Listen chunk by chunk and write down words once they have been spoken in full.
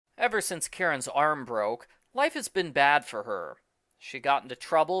Ever since Karen's arm broke, life has been bad for her. She got into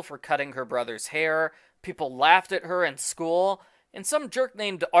trouble for cutting her brother's hair, people laughed at her in school, and some jerk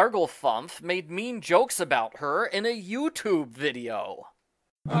named Arglefumf made mean jokes about her in a YouTube video.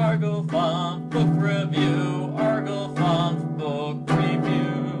 Arglefumf Book Review, Arglefumf Book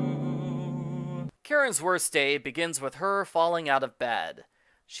Review. Karen's worst day begins with her falling out of bed.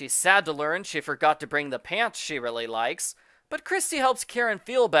 She's sad to learn she forgot to bring the pants she really likes, but Christy helps Karen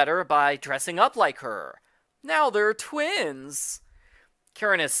feel better by dressing up like her. Now they're twins!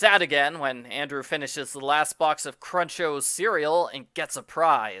 Karen is sad again when Andrew finishes the last box of Cruncho's cereal and gets a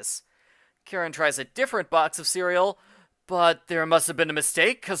prize. Karen tries a different box of cereal, but there must have been a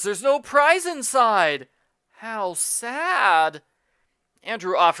mistake because there's no prize inside. How sad!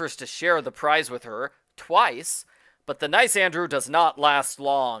 Andrew offers to share the prize with her, twice, but the nice Andrew does not last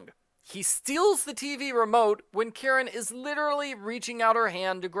long. He steals the TV remote when Karen is literally reaching out her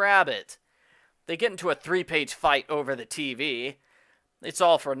hand to grab it. They get into a 3-page fight over the TV. It's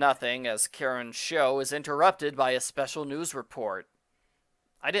all for nothing, as Karen's show is interrupted by a special news report.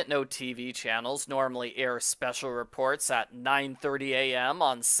 I didn't know TV channels normally air special reports at 9:30 a.m.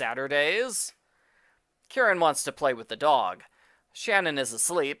 on Saturdays. Karen wants to play with the dog. Shannon is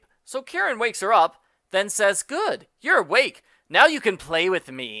asleep, so Karen wakes her up, then says, "Good, you're awake. Now you can play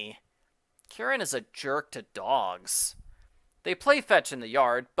with me." Karen is a jerk to dogs. They play fetch in the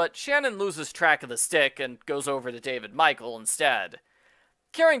yard, but Shannon loses track of the stick and goes over to David Michael instead.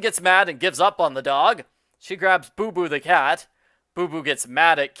 Karen gets mad and gives up on the dog. She grabs Boo Boo the cat. Boo Boo gets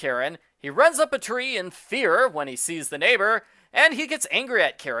mad at Karen. He runs up a tree in fear when he sees the neighbor, and he gets angry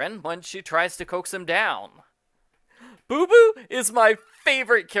at Karen when she tries to coax him down. Boo Boo is my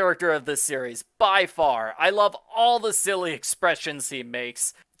favorite character of this series, by far. I love all the silly expressions he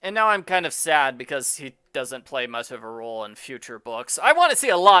makes, and now I'm kind of sad because he doesn't play much of a role in future books. I want to see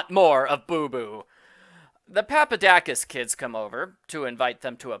a lot more of Boo Boo. The Papadakis kids come over to invite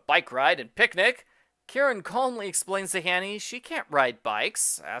them to a bike ride and picnic. Karen calmly explains to Hanny she can't ride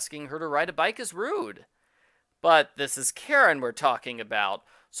bikes. Asking her to ride a bike is rude. But this is Karen we're talking about,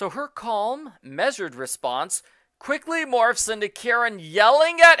 so her calm, measured response quickly morphs into Karen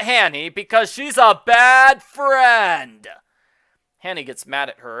yelling at Hanny because she's a bad friend. Hanny gets mad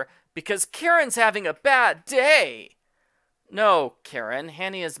at her because Karen's having a bad day. No, Karen,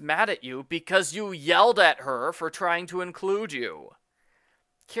 Hanny is mad at you because you yelled at her for trying to include you.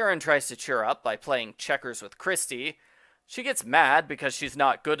 Karen tries to cheer up by playing checkers with Christy. She gets mad because she's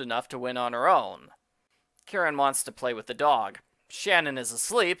not good enough to win on her own. Karen wants to play with the dog. Shannon is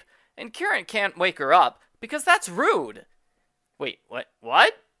asleep, and Karen can't wake her up because that's rude. Wait,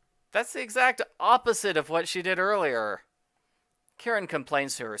 what? That's the exact opposite of what she did earlier. Karen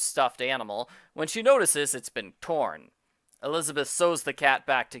complains to her stuffed animal when she notices it's been torn. Elizabeth sews the cat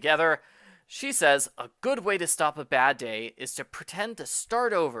back together. She says a good way to stop a bad day is to pretend to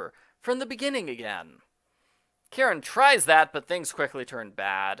start over from the beginning again. Karen tries that, but things quickly turn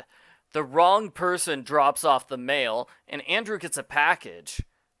bad. The wrong person drops off the mail, and Andrew gets a package.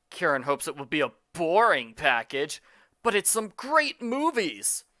 Karen hopes it will be a boring package, but it's some great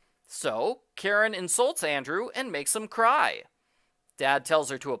movies. So, Karen insults Andrew and makes him cry. Dad tells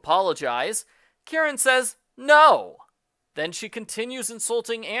her to apologize. Karen says no. Then she continues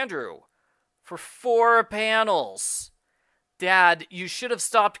insulting Andrew for 4 panels. Dad, you should have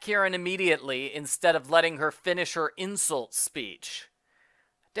stopped Karen immediately instead of letting her finish her insult speech.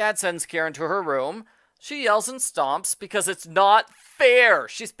 Dad sends Karen to her room. She yells and stomps because it's not fair.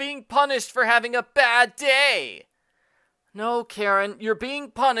 She's being punished for having a bad day. No, Karen, you're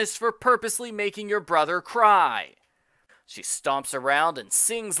being punished for purposely making your brother cry. She stomps around and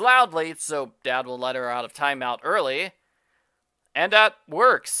sings loudly so Dad will let her out of timeout early. And that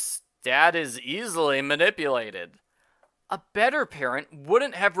works. Dad is easily manipulated. A better parent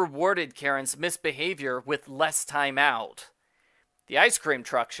wouldn't have rewarded Karen's misbehavior with less time out. The ice cream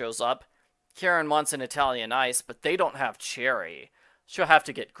truck shows up. Karen wants an Italian ice, but they don't have cherry. She'll have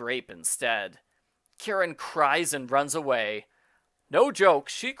to get grape instead. Karen cries and runs away. No joke,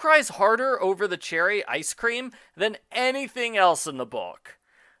 she cries harder over the cherry ice cream than anything else in the book.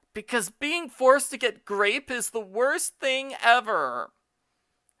 Because being forced to get grape is the worst thing ever.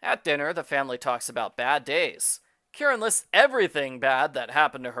 At dinner, the family talks about bad days. Karen lists everything bad that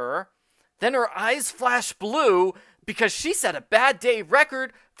happened to her. Then her eyes flash blue because she set a bad day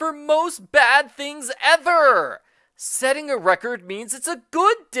record for most bad things ever. Setting a record means it's a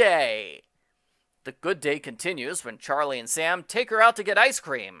good day. The good day continues when Charlie and Sam take her out to get ice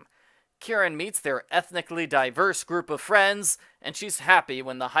cream. Karen meets their ethnically diverse group of friends, and she's happy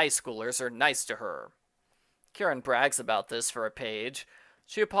when the high schoolers are nice to her. Karen brags about this for a page.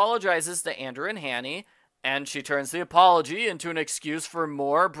 She apologizes to Andrew and Hanny, and she turns the apology into an excuse for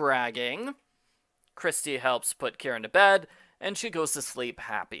more bragging. Christy helps put Karen to bed, and she goes to sleep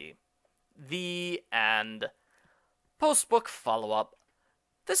happy. The end. Post-book follow-up.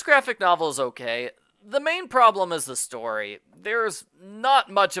 This graphic novel is okay. The main problem is the story. There's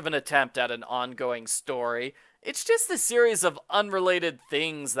not much of an attempt at an ongoing story. It's just a series of unrelated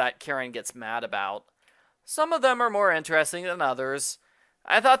things that Karen gets mad about. Some of them are more interesting than others.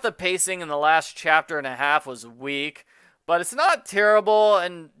 I thought the pacing in the last chapter and a half was weak, but it's not terrible,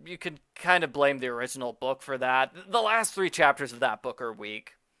 and you can kind of blame the original book for that. The last 3 chapters of that book are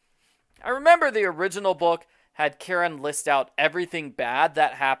weak. I remember the original book had Karen list out everything bad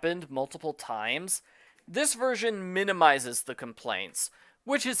that happened multiple times. This version minimizes the complaints,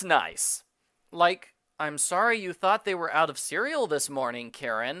 which is nice. Like, I'm sorry you thought they were out of cereal this morning,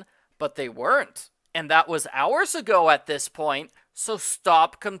 Karen, but they weren't. And that was hours ago at this point, so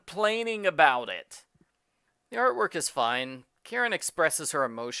stop complaining about it. The artwork is fine. Karen expresses her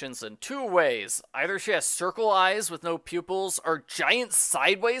emotions in 2 ways. Either she has circle eyes with no pupils, or giant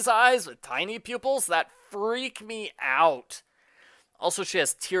sideways eyes with tiny pupils that freak me out. Also, she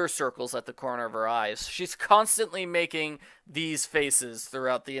has tear circles at the corner of her eyes. She's constantly making these faces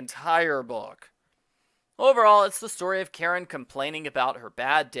throughout the entire book. Overall, it's the story of Karen complaining about her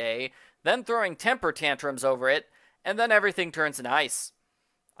bad day, then throwing temper tantrums over it, and then everything turns nice.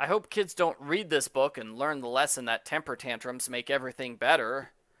 I hope kids don't read this book and learn the lesson that temper tantrums make everything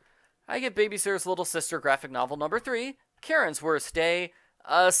better. I give Babysitter's Little Sister graphic novel number 3, Karen's Worst Day,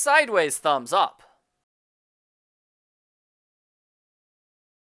 a sideways thumbs up.